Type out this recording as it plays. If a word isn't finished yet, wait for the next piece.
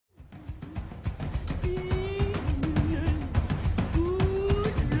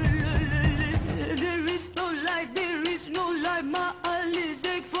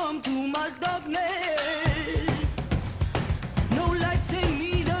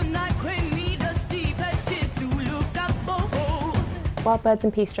Wildbirds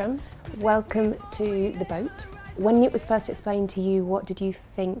and Peacedrums, welcome to the boat. When it was first explained to you, what did you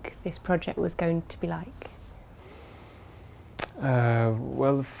think this project was going to be like?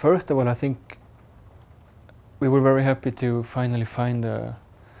 Well, first of all, I think we were very happy to finally find a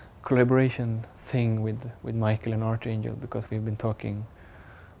collaboration thing with Michael and Artangel, because we've been talking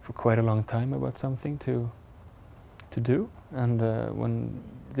for quite a long time about something to do, and when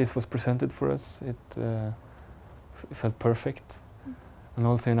this was presented for us, it felt perfect. And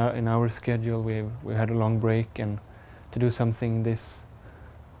also in our schedule, we had a long break, and to do something this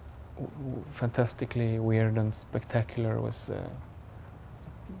fantastically weird and spectacular was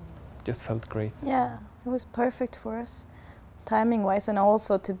just felt great. Yeah, it was perfect for us, timing-wise, and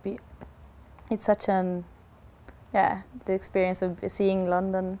also to be. It's such an the experience of seeing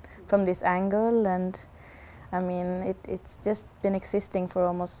London from this angle, and I mean it's just been existing for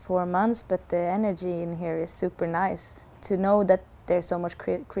almost 4 months, but the energy in here is super nice. To know that there's so much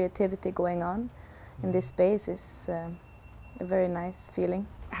creativity going on in this space is a very nice feeling.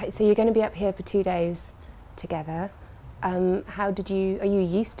 So you're going to be up here for 2 days together. Are you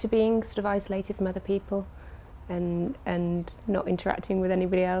used to being sort of isolated from other people and not interacting with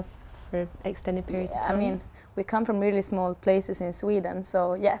anybody else for extended periods of time? I mean, we come from really small places in Sweden,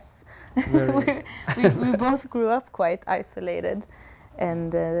 so yes, we both grew up quite isolated,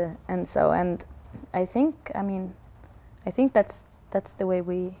 and I think that's the way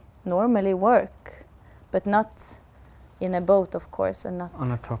we normally work, but not in a boat, of course, and not on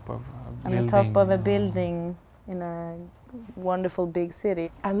the top of a building. On the top of a building in a wonderful big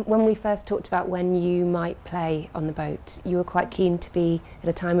city. When we first talked about when you might play on the boat, you were quite keen to be at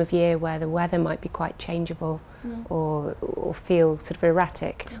a time of year where the weather might be quite changeable or feel sort of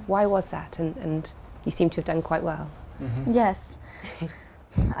erratic. Why was that? And you seem to have done quite well. Mm-hmm. Yes,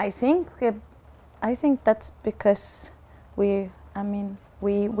 I think that's because we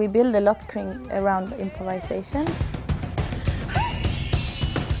build a lot around improvisation.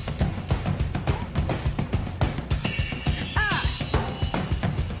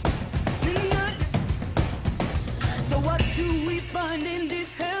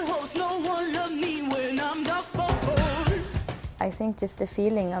 I think just the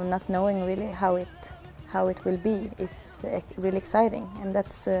feeling of not knowing really how it will be is really exciting, and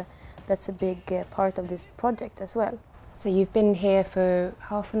that's a big part of this project as well. So you've been here for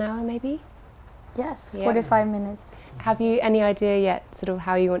half an hour, maybe? Yes, yeah. 45 minutes. Have you any idea yet sort of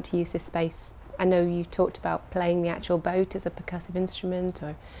how you want to use this space? I know you've talked about playing the actual boat as a percussive instrument,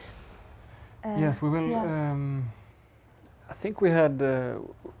 or... Yes, we will. Yeah. I think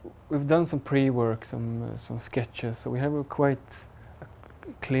we've done some pre-work, some sketches, so we have a quite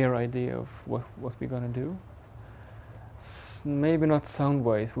clear idea of what we're gonna do. Maybe not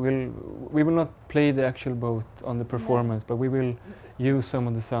sound-wise. We will not play the actual boat on the performance, but we will use some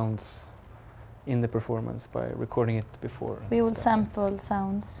of the sounds in the performance by recording it before. We will sample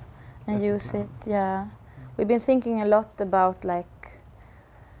sounds and use it. Yeah, we've been thinking a lot about like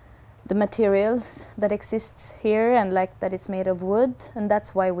the materials that exists here, and like that it's made of wood, and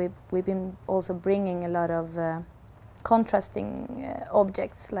that's why we've been also bringing a lot of contrasting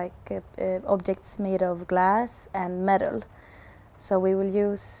objects, like objects made of glass and metal. So we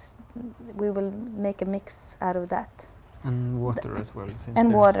will make a mix out of that. And water as well.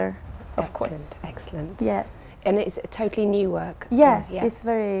 And water, of course. Excellent. Yes. And it's totally new work. Yes, yeah. It's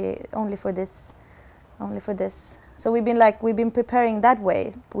very only for this. So we've been preparing that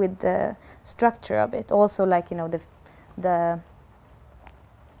way with the structure of it. Also, like, you know, the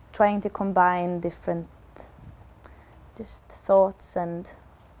trying to combine different just thoughts, and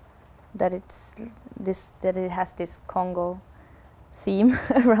that it has this Congo theme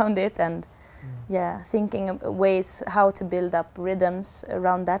around it, and thinking of ways how to build up rhythms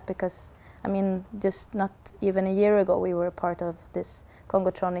around that, because I mean, just not even a year ago we were a part of this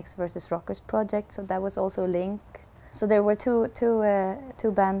Congotronics versus Rockers project, so that was also a link. So there were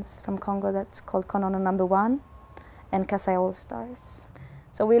two bands from Congo that's called Konono Number 1 and Kasai All Stars.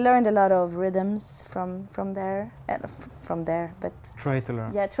 So we learned a lot of rhythms from there, but try to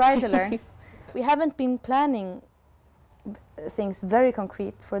learn. Yeah, try to learn. We haven't been planning things very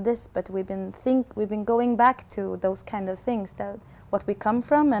concrete for this, but we've been going back to those kind of things, that what we come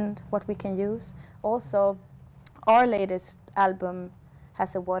from and what we can use. Also, our latest album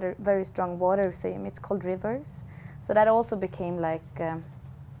has a very strong water theme. It's called Rivers. So that also became like, a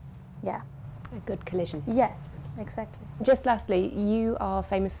good collision. Yes, exactly. Just lastly, you are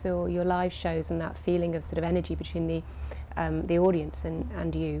famous for your live shows and that feeling of sort of energy between the audience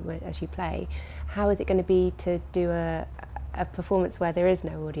and you as you play. How is it going to be to do a performance where there is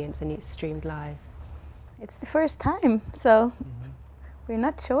no audience and it's streamed live? It's the first time, so we're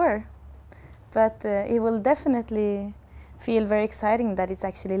not sure, but it will definitely feel very exciting that it's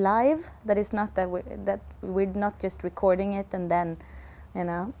actually live. That it's not that we're not just recording it and then, you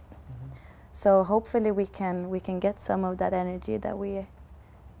know. So hopefully we can get some of that energy that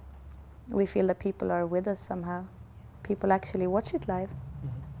we feel that people are with us somehow. People actually watch it live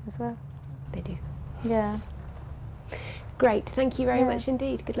as well. They do. Yeah. Great. Thank you very much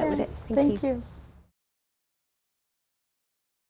indeed. Good luck with it. Thank you.